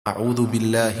أعوذ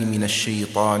بالله من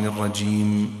الشيطان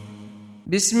الرجيم.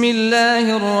 بسم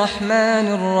الله الرحمن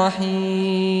الرحيم.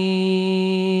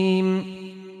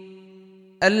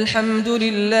 الحمد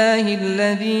لله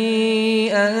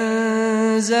الذي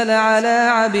أنزل على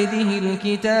عبده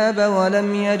الكتاب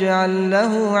ولم يجعل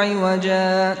له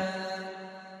عوجا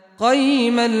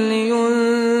قيما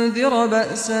لينذر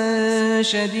بأسا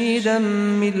شديدا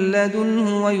من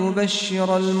لدنه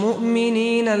ويبشر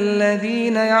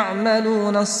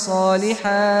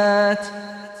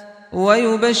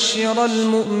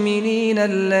المؤمنين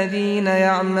الذين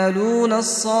يعملون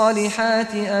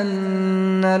الصالحات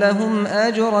أن لهم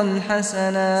أجرا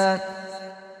حسنا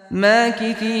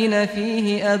ماكثين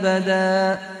فيه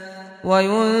أبدا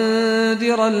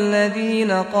وينذر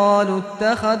الذين قالوا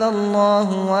اتخذ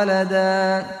الله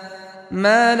ولدا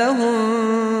ما لهم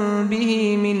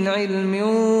به من علم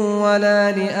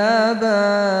ولا لآبائهم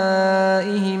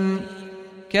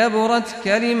كبرت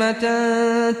كلمة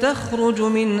تخرج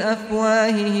من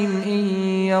أفواههم إن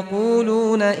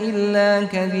يقولون إلا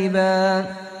كذبا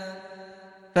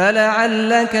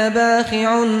فلعلك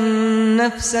باخع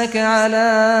نفسك على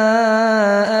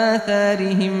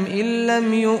آثارهم إن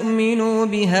لم يؤمنوا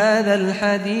بهذا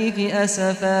الحديث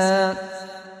أسفا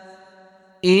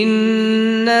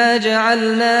إنا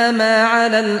جعلنا ما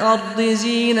على الأرض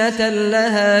زينة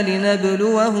لها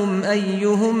لنبلوهم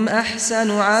أيهم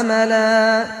أحسن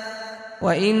عملا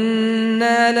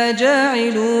وإنا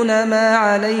لجاعلون ما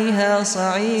عليها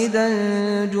صعيدا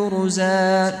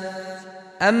جرزا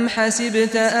أم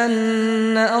حسبت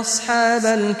أن أصحاب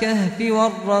الكهف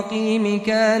والرقيم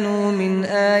كانوا من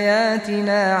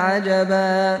آياتنا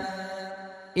عجبا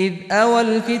إذ أوى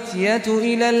الفتية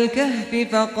إلى الكهف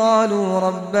فقالوا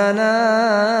ربنا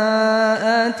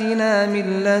آتنا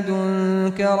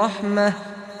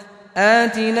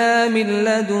من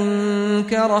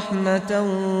لدنك رحمة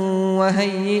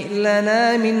وهيئ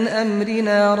لنا من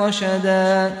أمرنا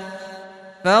رشدا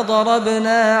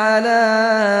فضربنا على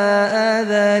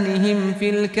آذانهم في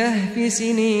الكهف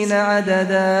سنين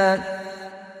عددا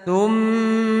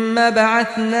ثم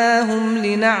بعثناهم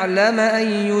لنعلم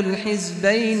أي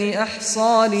الحزبين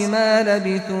أحصى لما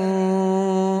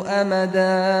لبثوا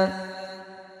أمدا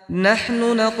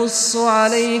نحن نقص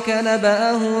عليك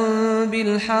نبأهم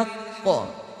بالحق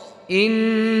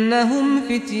إنهم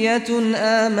فتية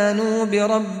آمنوا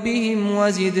بربهم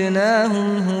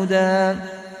وزدناهم هدى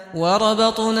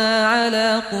وربطنا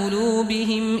على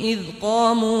قلوبهم إذ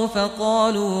قاموا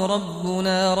فقالوا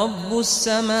ربنا رب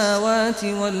السماوات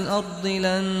والأرض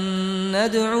لن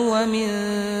ندعو من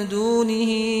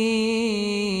دونه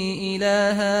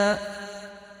إلها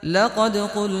لقد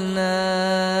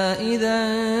قلنا إذا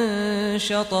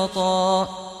شططا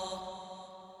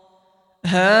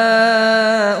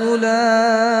هؤلاء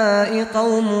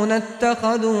قومنا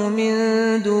اتخذوا من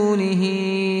دونه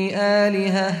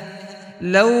آلهة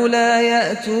لولا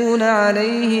يأتون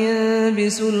عليهم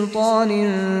بسلطان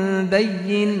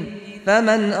بين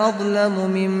فمن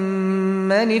أظلم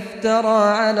ممن افترى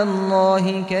على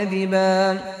الله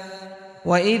كذبا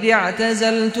وإذ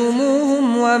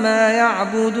اعتزلتموهم وما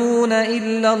يعبدون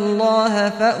إلا الله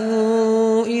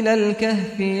فأووا إلى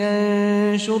الكهف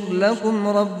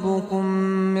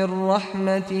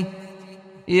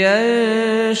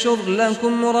ينشر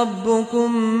لكم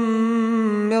ربكم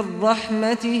من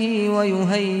رحمته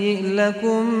ويهيئ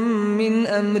لكم من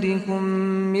أمركم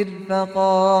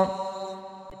مرفقا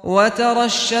وترى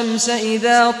الشمس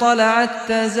إذا طلعت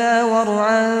تزاور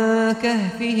عن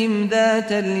كهفهم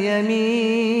ذات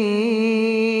اليمين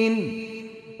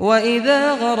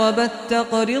وإذا غربت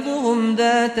تقرضهم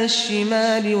ذات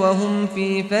الشمال وهم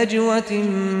في فجوة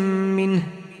منه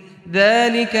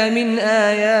ذلك من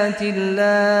آيات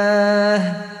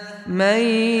الله من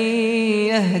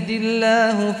يهد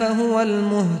الله فهو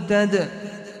المهتد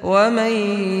ومن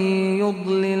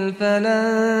يضلل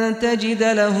فلن تجد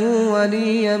له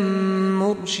وليا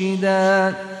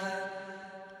مرشدا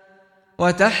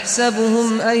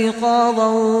وتحسبهم أيقاظا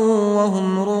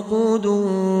وهم رقود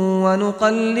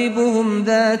ونقلبهم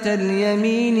ذات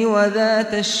اليمين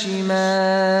وذات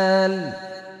الشمال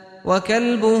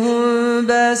وكلبهم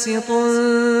باسط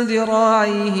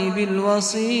ذراعيه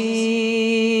بالوصيد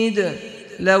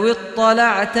لو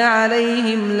اطلعت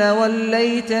عليهم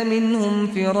لوليت منهم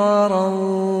فرارا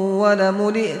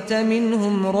ولملئت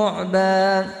منهم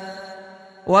رعبا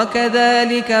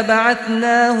وكذلك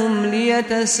بعثناهم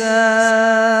ليتساءلوا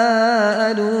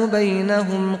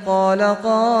بينهم قال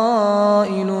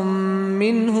قائل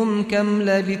منهم كم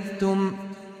لبثتم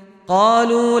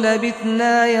قالوا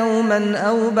لبثنا يوما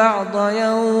أو بعض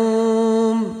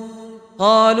يوم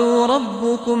قالوا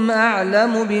ربكم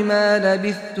أعلم بما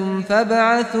لبثتم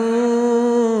فابعثوا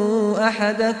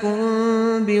أحدكم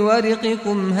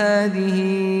بورقكم هذه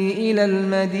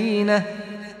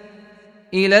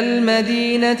إلى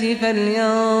المدينة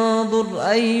فلينظر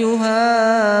أيها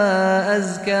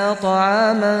أزكى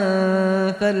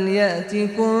طعاما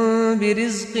فليأتكم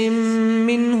برزق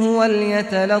منه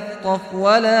وليتلطف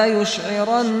ولا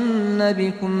يشعرن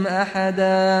بكم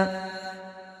أحدا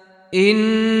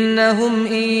إنهم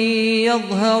إن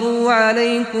يظهروا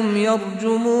عليكم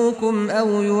يرجموكم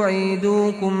أو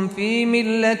يعيدوكم في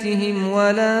ملتهم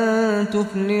ولن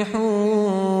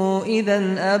تفلحوا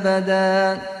إذا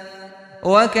أبدا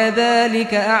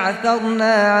وكذلك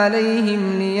أعثرنا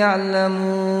عليهم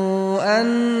ليعلموا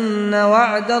أن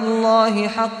وعد الله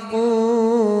حق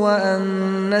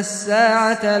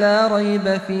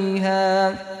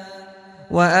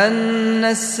وأن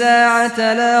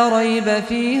الساعة لا ريب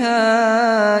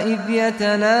فيها إذ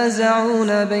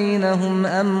يتنازعون بينهم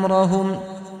أمرهم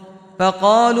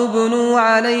فقالوا ابنوا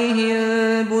عليهم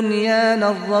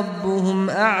بنيانا ربهم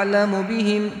أعلم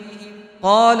بهم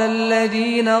قال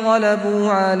الذين غلبوا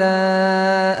على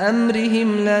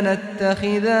أمرهم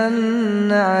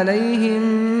لنتخذن عليهم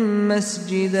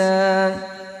مسجدا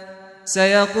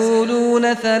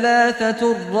سيقولون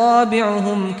 3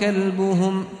 رابعهم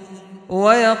كلبهم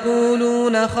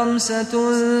ويقولون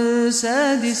 5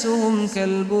 سادسهم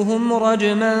كلبهم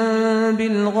رجما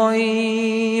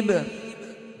بالغيب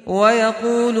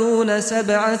ويقولون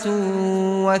 7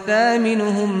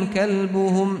 وثامنهم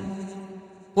كلبهم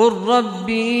قل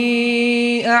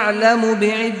ربي أعلم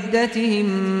بعدتهم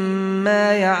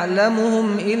ما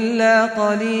يعلمهم إلا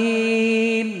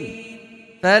قليل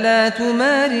فلا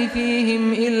تمار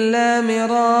فيهم إلا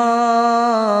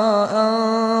مراء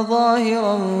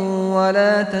ظاهرا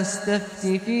ولا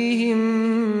تستفت فيهم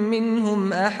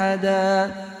منهم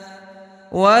أحدا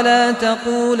ولا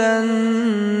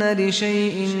تقولن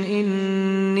لشيء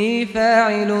إني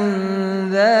فاعل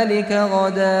ذلك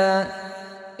غدا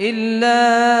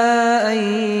إلا أن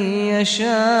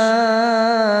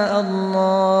يشاء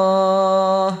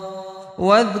الله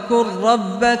واذكر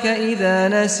ربك إذا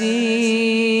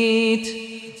نسيت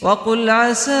وقل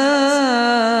عسى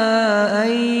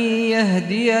أن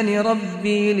يهديني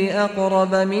ربي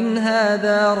لأقرب من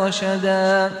هذا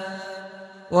رشدا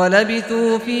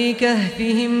ولبثوا في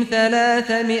كهفهم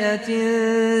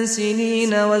 300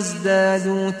 سنين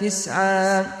وازدادوا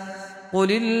 9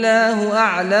 قل الله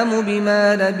أعلم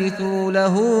بما لبثوا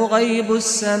له غيب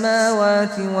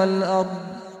السماوات والأرض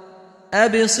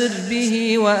أبصر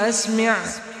به وأسمع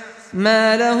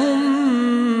ما لهم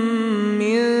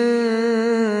من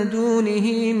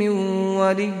دونه من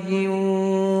ولي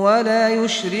ولا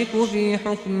يشرك في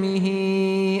حكمه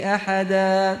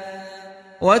أحدا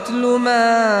واتل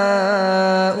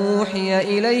ما أوحي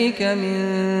إليك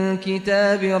من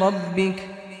كتاب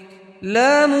ربك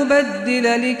لا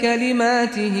مبدل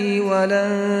لكلماته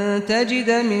ولن تجد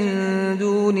من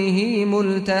دونه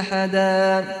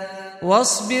ملتحدا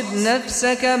واصبر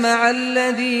نفسك مع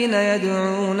الذين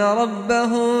يدعون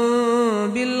ربهم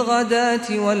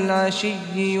بالغداة والعشي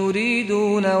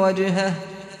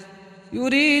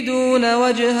يريدون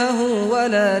وجهه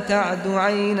ولا تعد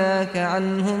عيناك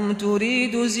عنهم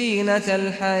تريد زينة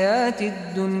الحياة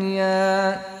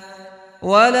الدنيا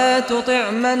ولا تطع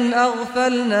من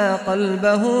أغفلنا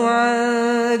قلبه عن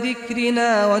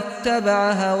ذكرنا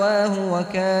واتبع هواه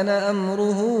وكان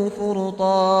أمره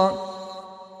فرطا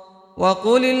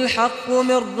وقل الحق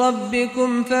من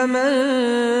ربكم فمن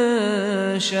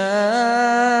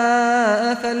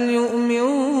شاء فليؤمن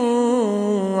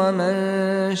ومن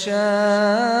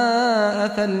شاء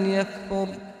فليكفر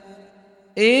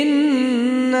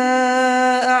إنا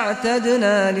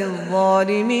أعتدنا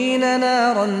للظالمين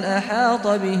نارا أحاط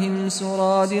بهم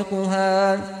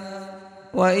سرادقها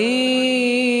وإن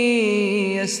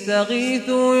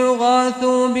يستغيثوا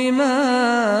يغاثوا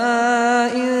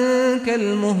بماء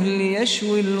كالمهل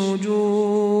يشوي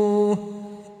الوجوه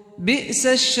بئس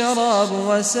الشراب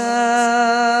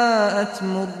وساءت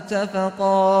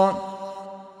مرتفقا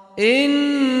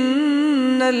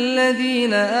إن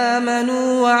الذين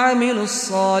آمنوا وعملوا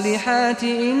الصالحات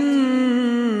إنا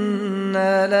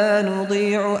لا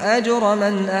نضيع أجر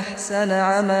من أحسن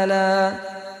عملا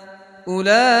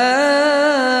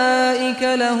أولئك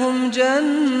لهم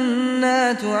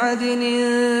جنات عدن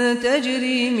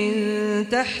تجري من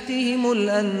تحتهم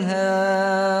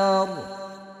الأنهار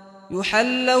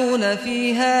يحلون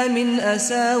فيها من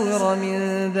أساور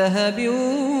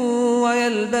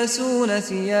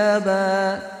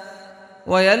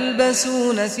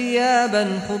ويلبسون ثيابا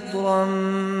خضرا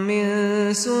من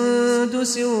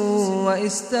سندس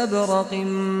واستبرق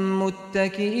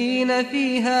متكئين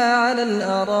فيها على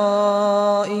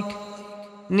الأرائك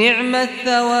نعم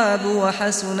الثواب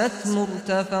وحسنت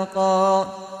مرتفقا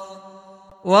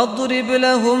واضرب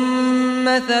لهم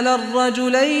مثل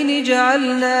الرجلين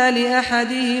جعلنا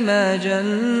لأحدهما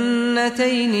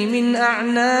جنتين من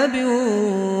أعناب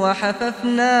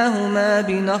وحففناهما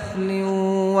بنخل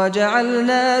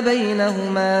وجعلنا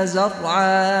بينهما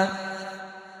زرعا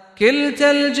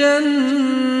كلتا الجنتين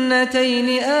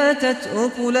آتت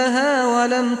أكلها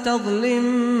ولم تظلم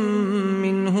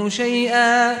منه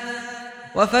شيئا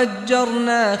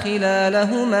وفجرنا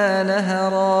خلالهما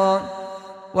نهرا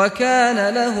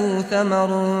وكان له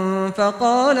ثمر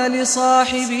فقال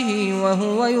لصاحبه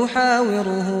وهو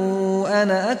يحاوره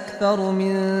أنا أكثر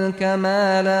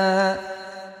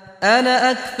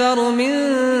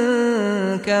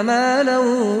منك مالا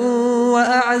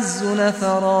وأعز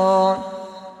نفرا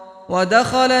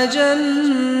ودخل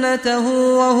جنته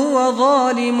وهو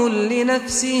ظالم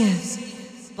لنفسه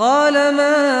قال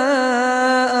ما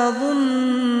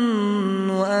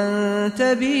أظن أن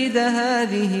تبيد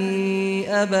هذه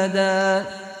أبدا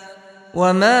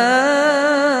وما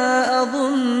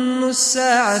أظن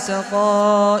الساعة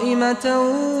قائمة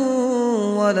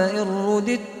ولئن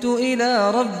رددت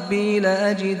إلى ربي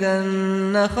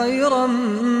لأجدن خيرا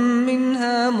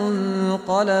منها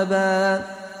منقلبا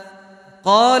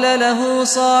قال له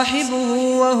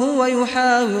صاحبه وهو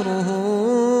يحاوره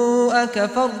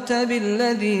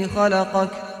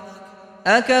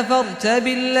أكفرت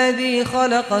بالذي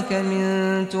خلقك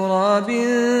من تراب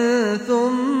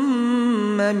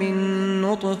ثم من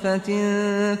نطفة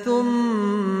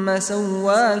ثم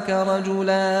سواك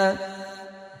رجلا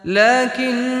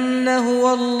لكن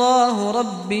هو الله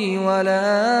ربي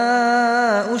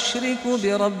ولا أشرك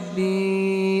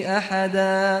بربي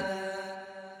أحدا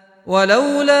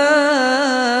ولولا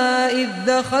إذ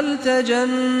دخلت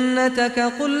جنتك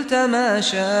قلت ما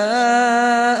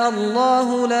شاء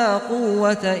الله لا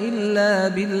قوة إلا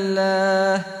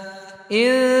بالله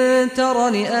إن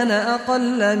ترني أنا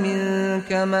أقل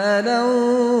منك مالا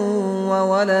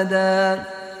وولدا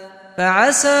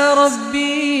فعسى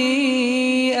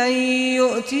ربي أن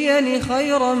يؤتيني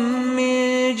خيرا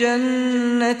من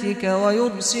جنتك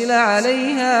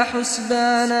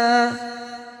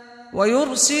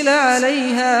ويرسل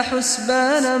عليها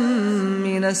حسبانا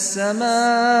من السماء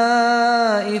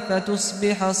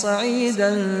فتصبح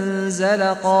صعيدا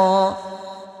زلقا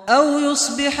أو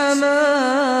يصبح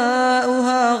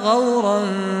ماؤها غورا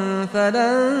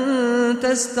فلن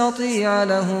تستطيع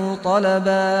له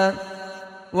طلبا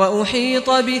وأحيط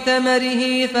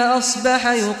بثمره فأصبح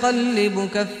يقلب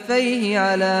كفيه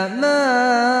على ما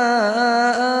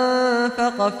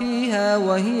أنفق فيها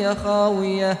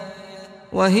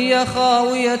وهي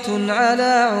خاوية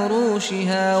على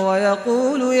عروشها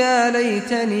ويقول يا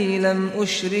ليتني لم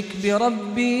أشرك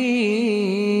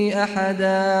بربي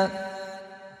أحدا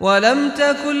ولم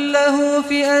تكن له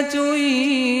فئة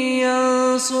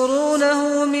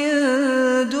ينصرونه من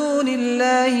دون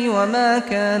الله وما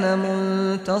كان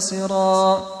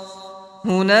منتصرا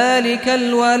هنالك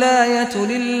الولاية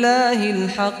لله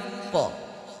الحق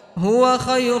هو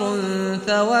خير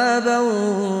ثوابا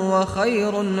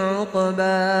وخير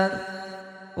عقبا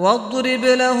واضرب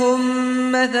لهم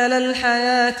مثل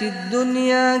الحياة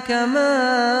الدنيا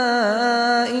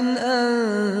كماء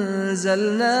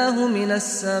أنزلناه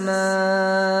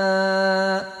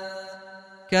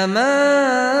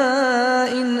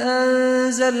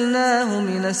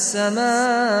من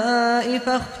السماء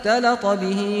فاختلط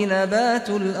به نبات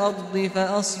الأرض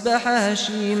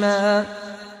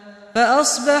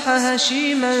فأصبح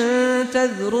هشيما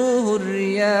تذروه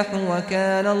الرياح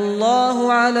وكان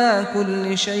الله على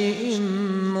كل شيء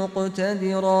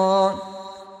مقتدرا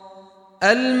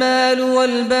المال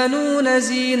والبنون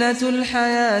زينة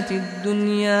الحياة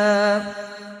الدنيا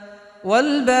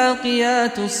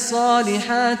والباقيات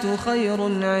الصالحات خير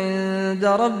عند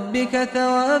ربك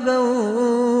ثوابا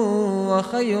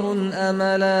وخير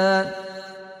أملا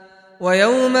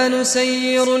ويوم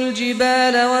نسير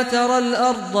الجبال وترى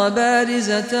الأرض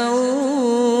بارزة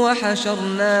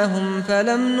وحشرناهم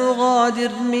فلم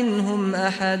نغادر منهم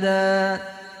أحدا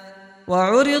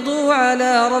وعرضوا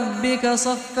على ربك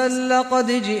صفا لقد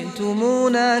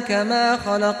جئتمونا كما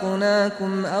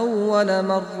خلقناكم أول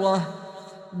مرة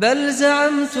بل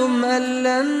زعمتم أن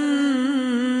لن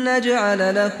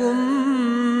نجعل لكم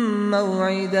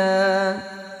موعدا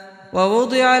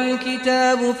ووضع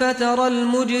الكتاب فترى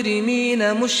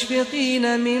المجرمين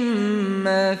مشفقين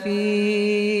مما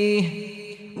فيه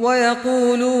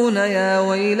ويقولون يا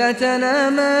ويلتنا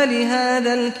ما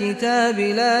لهذا الكتاب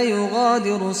لا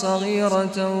يغادر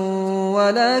صغيرة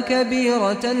ولا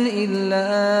كبيرة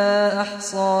إلا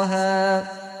أحصاها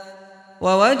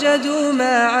ووجدوا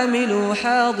ما عملوا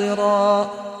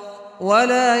حاضرا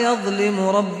ولا يظلم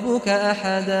ربك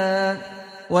أحدا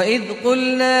وإذ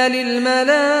قلنا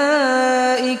للملائكة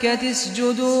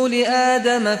اسجدوا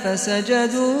لآدم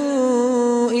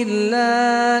فسجدوا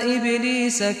إلا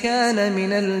إبليس كان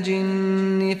من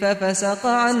الجن ففسق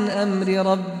عن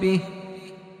أمر ربه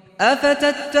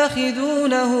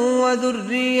أفتتخذونه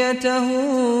وذريته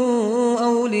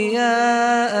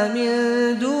أولياء من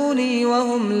دوني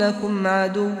وهم لكم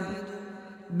عدو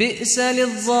بئس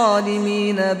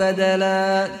للظالمين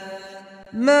بدلا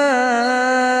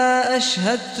ما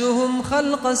أشهدتهم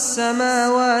خلق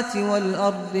السماوات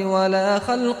والأرض ولا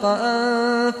خلق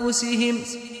أنفسهم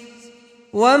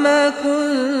وما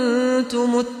كنت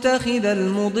متخذ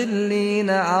المضلين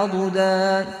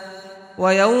عضدا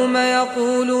ويوم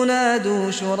يقول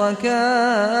نادوا شركائي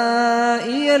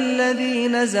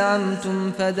الذين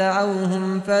زعمتم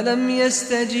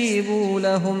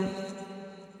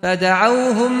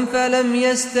فدعوهم فلم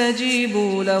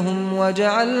يستجيبوا لهم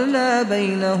وجعلنا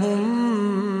بينهم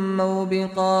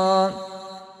موبقا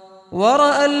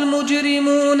ورأى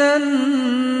المجرمون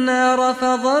النار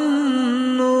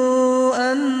فظنوا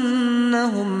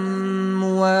أنهم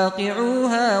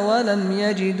مواقعوها ولم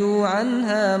يجدوا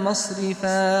عنها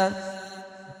مصرفا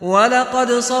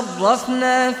ولقد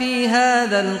صرفنا في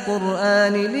هذا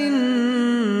القرآن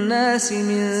للناس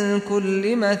من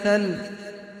كل مثل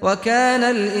وكان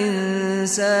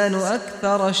الإنسان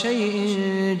أكثر شيء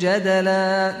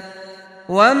جدلا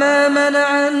وما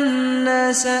منع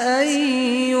الناس أن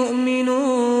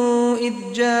يؤمنوا إذ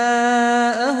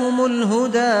جاءهم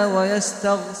الهدى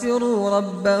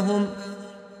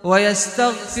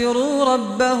ويستغفروا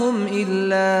ربهم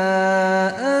إلا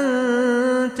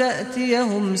أن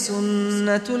تأتيهم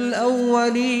سنة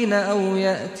الأولين أو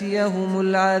يأتيهم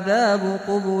العذاب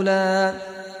قبلا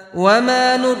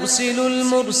وما نرسل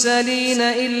المرسلين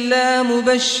إلا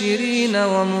مبشرين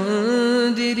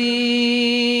ومنذرين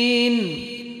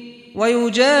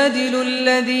ويجادل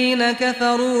الذين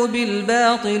كفروا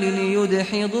بالباطل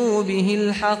ليدحضوا به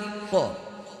الحق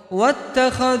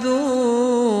واتخذوا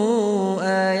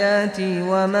آياتي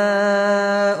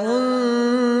وما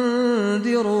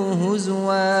أنذروا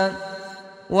هزوا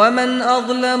ومن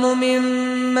أظلم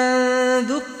ممن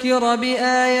ذكر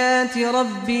بآيات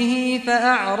ربه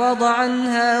فأعرض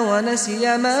عنها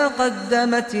ونسي ما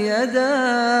قدمت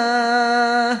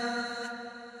يداه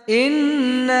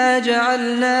إنا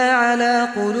جعلنا على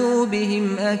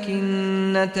قلوبهم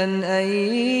أكنة أن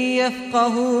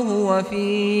يفقهوه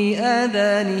وفي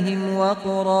آذانهم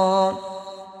وقرا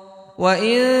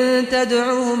وإن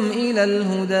تدعهم إلى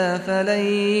الهدى فلن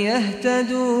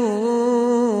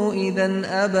يهتدوا إذا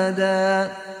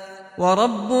أبدا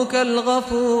وربك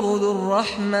الغفور ذو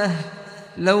الرحمة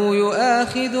لو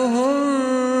يؤاخذهم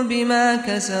بما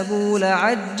كسبوا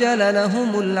لعجل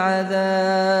لهم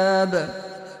العذاب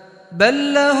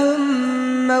بل لهم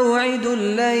موعد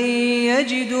لن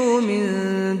يجدوا من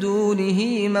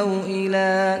دونه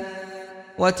موئلا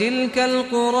وتلك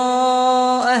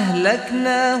القرى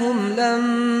أهلكناهم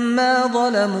لما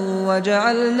ظلموا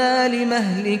وجعلنا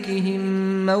لمهلكهم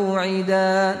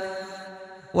موعدا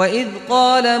وإذ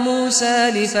قال موسى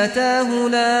لفتاه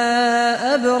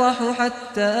لا أبرح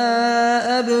حتى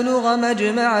أبلغ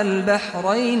مجمع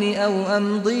البحرين أو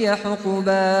أمضي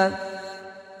حقبا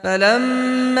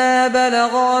فلما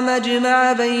بلغا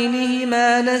مجمع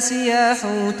بينهما نسيا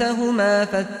حوتهما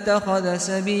فاتخذ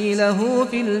سبيله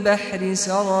في البحر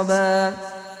سربا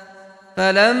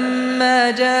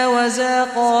فلما جاوزا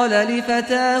قال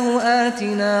لفتاه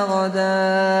آتنا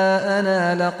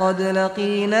غداءنا لقد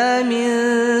لقينا من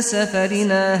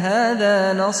سفرنا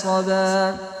هذا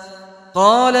نصبا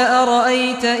قال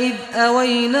أرأيت إذ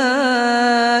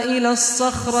أوينا إلى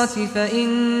الصخرة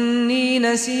فإني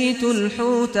نسيت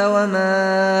الحوت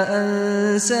وما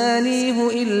أنسانيه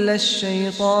إلا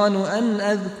الشيطان أن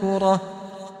أذكره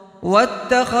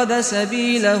واتخذ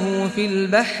سبيله في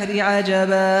البحر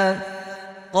عجبا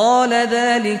قال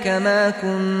ذلك ما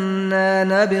كنا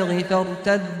نبغي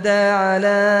فارتدا على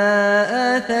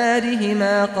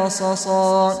آثارهما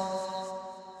قصصا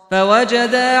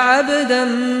فوجدا عبدا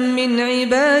من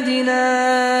عبادنا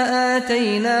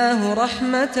آتيناه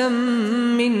رحمة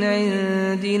من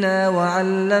عندنا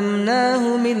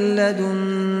وعلمناه من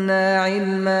لدنا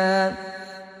علما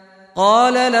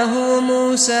قال له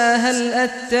موسى هل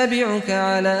أتبعك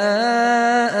على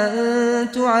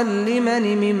أن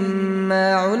تعلمني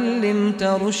مما علمت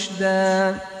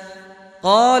رشدا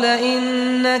قال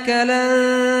إنك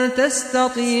لن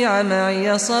تستطيع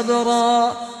معي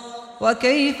صبرا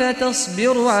وكيف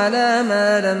تصبر على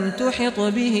ما لم تحط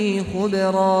به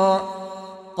خبرا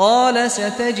قال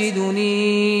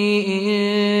ستجدني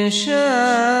إن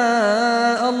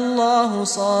شاء الله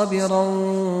صابرا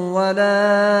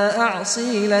ولا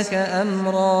أعصي لك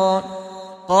أمرا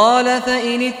قال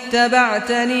فإن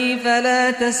اتبعتني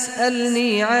فلا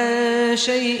تسألني عن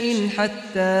شيء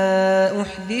حتى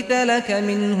أحدث لك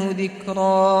منه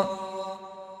ذكرا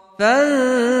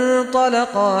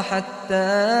فانطلقا حتى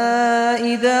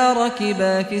إذا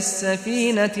ركبا في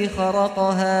السفينة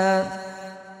خرقها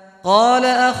قال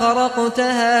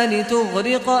أخرقتها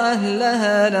لتغرق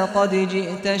أهلها لقد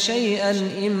جئت شيئا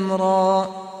إمرا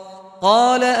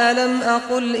قال ألم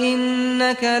أقل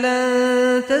إنك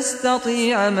لن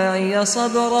تستطيع معي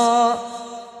صبرا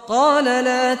قال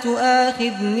لا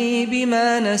تؤاخذني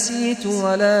بما نسيت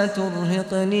ولا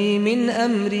ترهقني من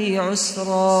أمري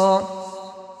عسرا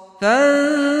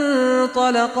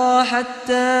فانطلقا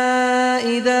حتى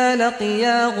إذا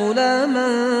لقيا غلاما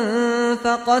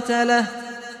فقتله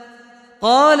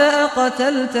قال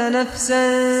أقتلت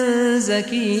نفسا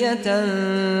زكية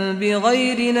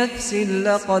بغير نفس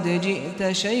لقد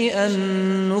جئت شيئا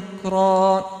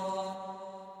نكرا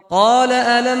قال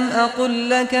ألم أقل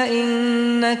لك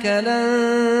إنك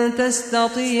لن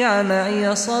تستطيع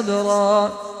معي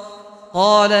صبرا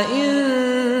قال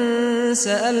إن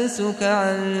سألتك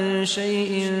عن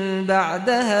شيء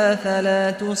بعدها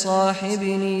فلا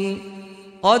تصاحبني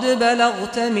قد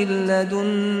بلغت من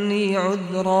لدني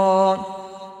عذرا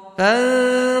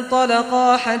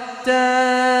فانطلقا حتى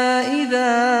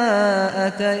إذا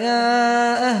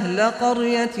أتيا أهل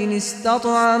قرية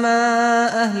استطعما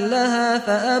أهلها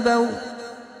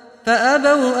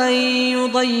فأبوا أن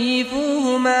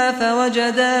يضيفوهما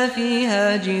فوجدا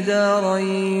فيها جدارا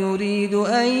يريد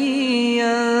أن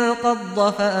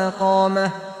ينقض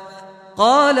فأقامه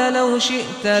قال لو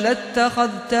شئت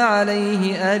لاتخذت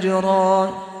عليه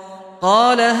أجرا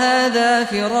قال هذا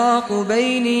فراق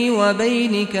بيني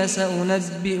وبينك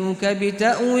سأنبئك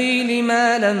بتأويل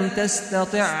ما لم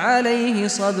تستطع عليه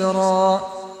صبرا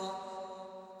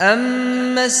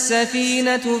أما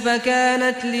السفينة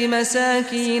فكانت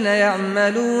لمساكين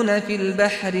يعملون في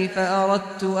البحر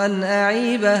فأردت أن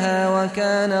أعيبها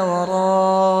وكان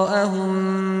وراءهم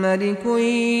ملك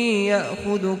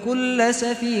يأخذ كل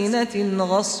سفينة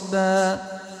غصبا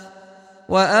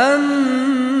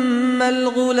وأما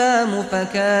الغلام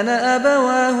فكان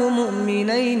أبواه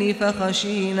مؤمنين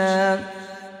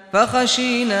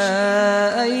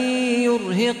فخشينا أن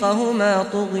يرهقهما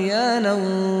طغيانا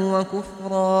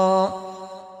وكفرا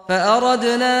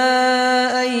فأردنا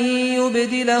أن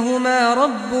يبدلهما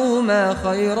ربهما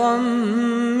خيرا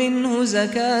منه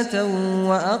زكاة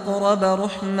وأقرب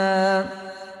رحما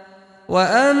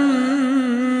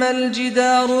وأما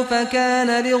الجدار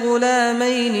فكان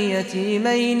لغلامين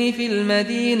يتيمين في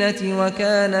المدينة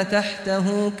وكان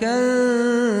تحته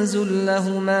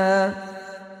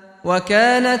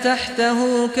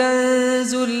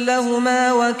كنز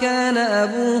لهما وكان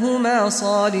أبوهما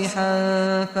صالحا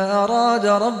فأراد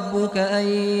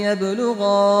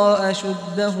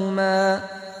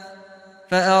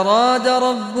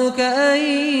ربك أن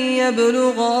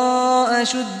يبلغا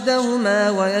أشدهما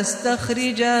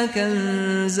ويستخرجا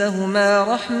كنزهما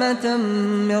رحمة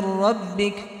من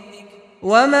ربك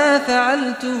وما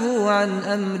فعلته عن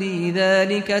أمري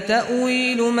ذلك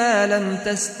تأويل ما لم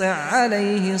تسطع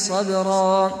عليه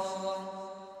صبرا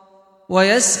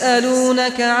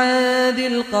ويسألونك عن ذي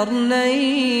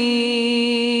القرنين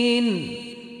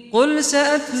قل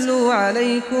سأتلو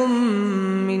عليكم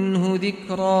منه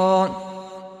ذكرا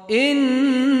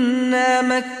إنا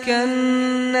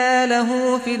مكنا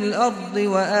له في الأرض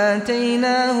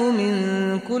وآتيناه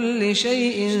من كل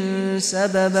شيء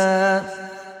سببا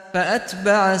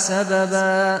فأتبع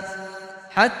سببا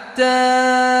حتى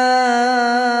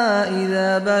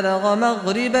إذا بلغ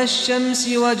مغرب الشمس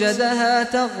وجدها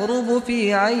تغرب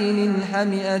في عين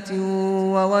حمئة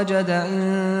ووجد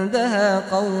عندها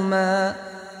قوما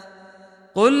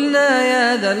قلنا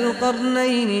يا ذا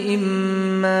القرنين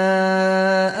إما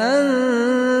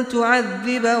أن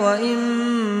تعذب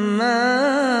وإما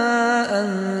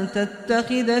أن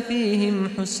تتخذ فيهم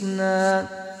حسنا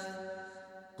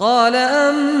قال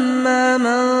أما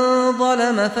من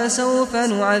ظلم فسوف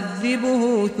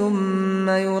نعذبه ثم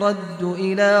يرد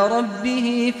إلى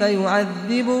ربه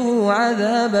فيعذبه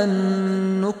عذابا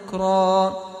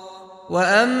نكرا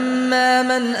وأما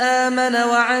من آمن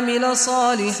وعمل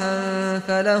صالحا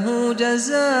فله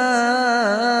جزاء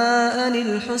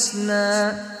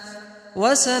الحسنى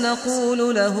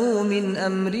وسنقول له من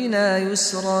أمرنا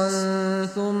يسرا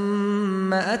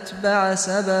ثم أتبع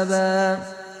سببا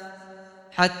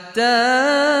حتى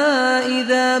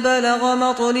إذا بلغ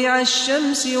مطلع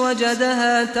الشمس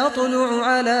وجدها تطلع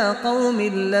على قوم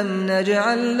لم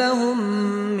نجعل لهم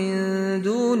من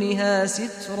دونها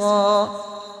سترا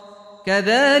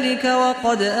كذلك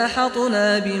وقد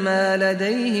أحطنا بما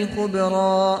لديه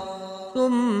خبرا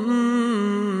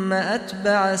ثم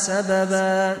أتبع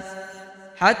سببا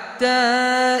حتى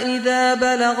إذا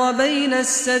بلغ بين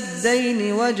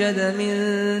السدين وجد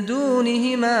من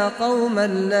دونهما قوما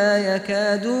لا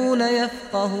يكادون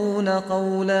يفقهون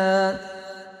قولا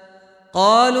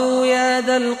قالوا يا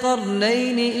ذا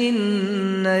القرنين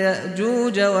إن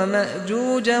يأجوج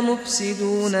ومأجوج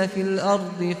مفسدون في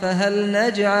الأرض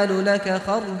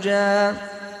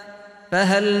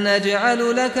فهل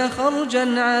نجعل لك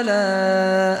خرجا على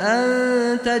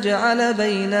أن تجعل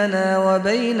بيننا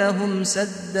وبينهم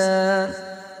سدا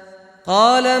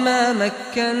قال ما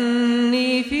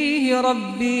مكني فيه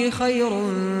ربي خير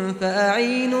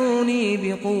فأعينوني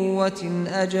بقوة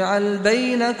أجعل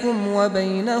بينكم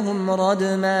وبينهم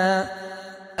ردما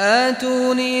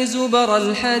آتوني زبر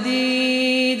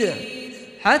الحديد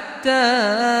حتى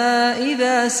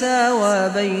إذا ساوى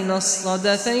بين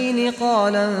الصدفين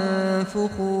قال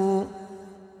انفخوا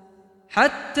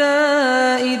حتى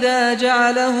إذا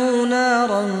جعله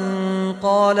نارا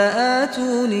قال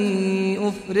آتوني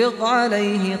أفرغ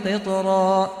عليه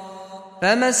قطرا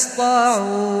فما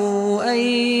استطاعوا أن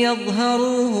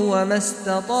يظهروه وما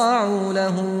استطاعوا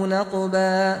له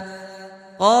نقبا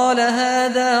قال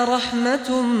هذا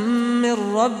رحمة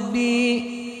من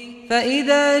ربي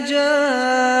فإذا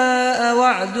جاء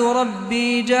وعد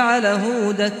ربي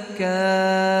جعله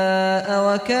دكاء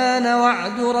وكان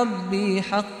وعد ربي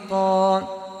حقا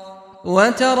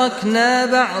وتركنا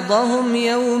بعضهم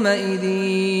يومئذ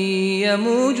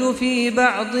يموج في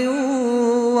بعض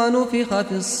ونفخ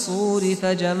في الصور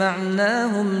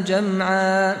فجمعناهم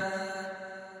جمعا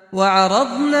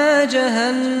وعرضنا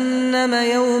جهنم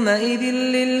يومئذ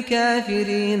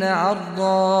للكافرين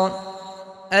عرضا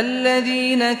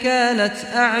الذين كانت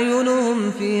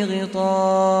أعينهم في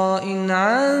غطاء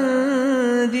عن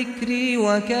ذكري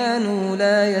وكانوا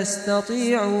لا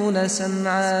يستطيعون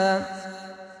سمعا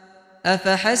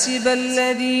أفحسب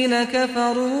الذين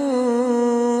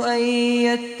كفروا أن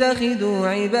يتخذوا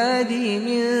عبادي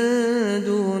من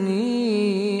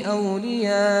دوني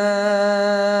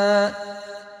أولياء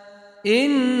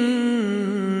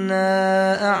إنا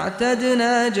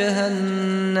أعتدنا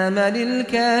جهنم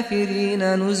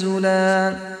للكافرين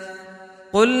نزلا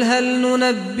قل هل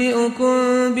ننبئكم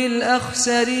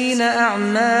بالأخسرين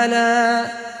أعمالا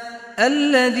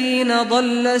الذين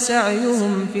ضل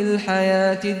سعيهم في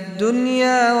الحياة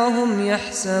الدنيا وهم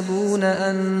يحسبون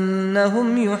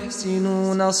أنهم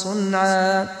يحسنون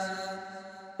صنعا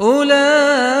أولئك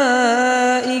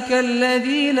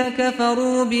الذين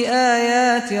كفروا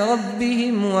بآيات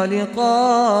ربهم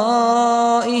ولقائه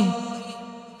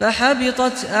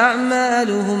فحبطت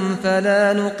أعمالهم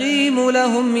فلا نقيم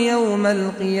لهم يوم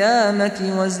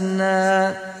القيامة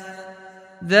وزنا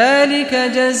ذلك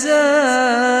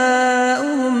جزاؤهم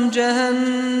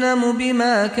جهنم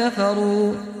بما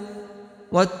كفروا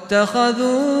واتخذوا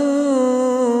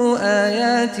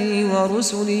آياتي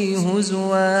ورسلي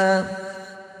هزوا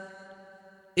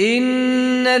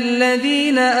إن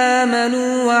الذين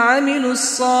آمنوا وعملوا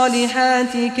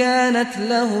الصالحات كانت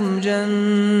لهم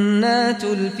جنات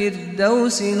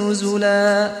الفردوس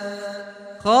نزلا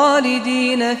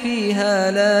خالدين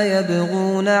فيها لا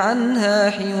يبغون عنها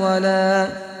حولا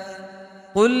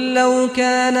قل لو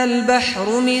كان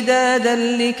البحر مدادا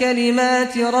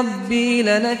لكلمات ربي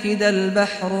لنفد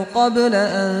البحر قبل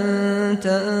أن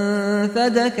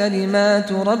تنفد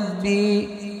كلمات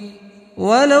ربي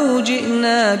ولو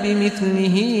جئنا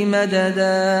بمثله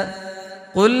مددا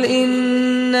قل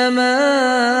إنما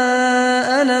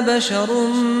أنا بشر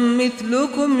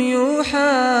مثلكم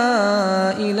يوحى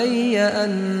إلي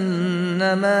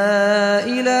أنما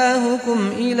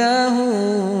إلهكم إله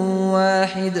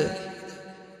واحد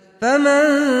فمن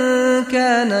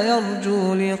كان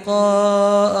يرجو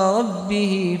لقاء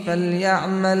ربه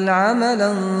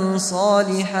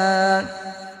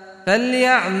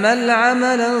فليعمل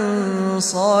عملا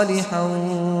صالحا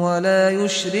ولا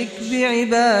يشرك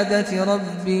بعبادة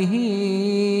ربه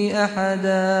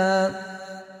أحدا